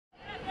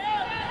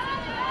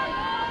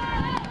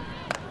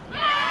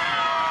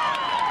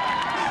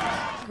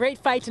great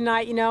fight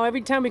tonight. You know,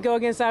 every time we go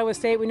against Iowa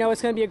State, we know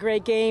it's going to be a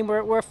great game.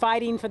 We're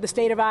fighting for the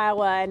state of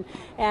Iowa,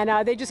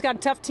 and they just got a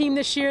tough team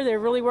this year. They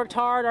really worked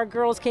hard. Our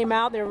girls came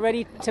out. They're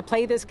ready to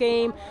play this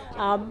game.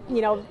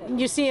 You know,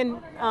 you're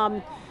seeing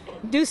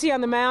Ducey on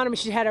the mound. I mean,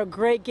 she had a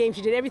great game.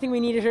 She did everything we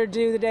needed her to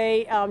do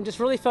today. Just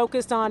really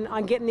focused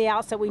on getting the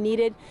outs that we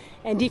needed.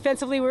 And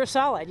defensively, we were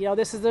solid. You know,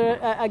 this is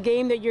a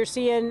game that you're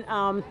seeing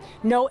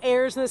no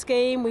errors in this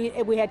game.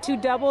 We had 2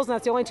 doubles, and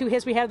that's the only 2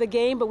 hits we had of the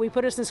game, but we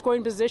put us in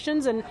scoring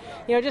positions. And,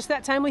 you know, just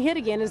that time we hit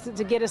again is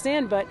to get us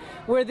in. But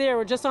we're there.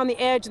 We're just on the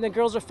edge, and the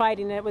girls are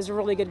fighting. And it was a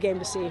really good game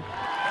to see.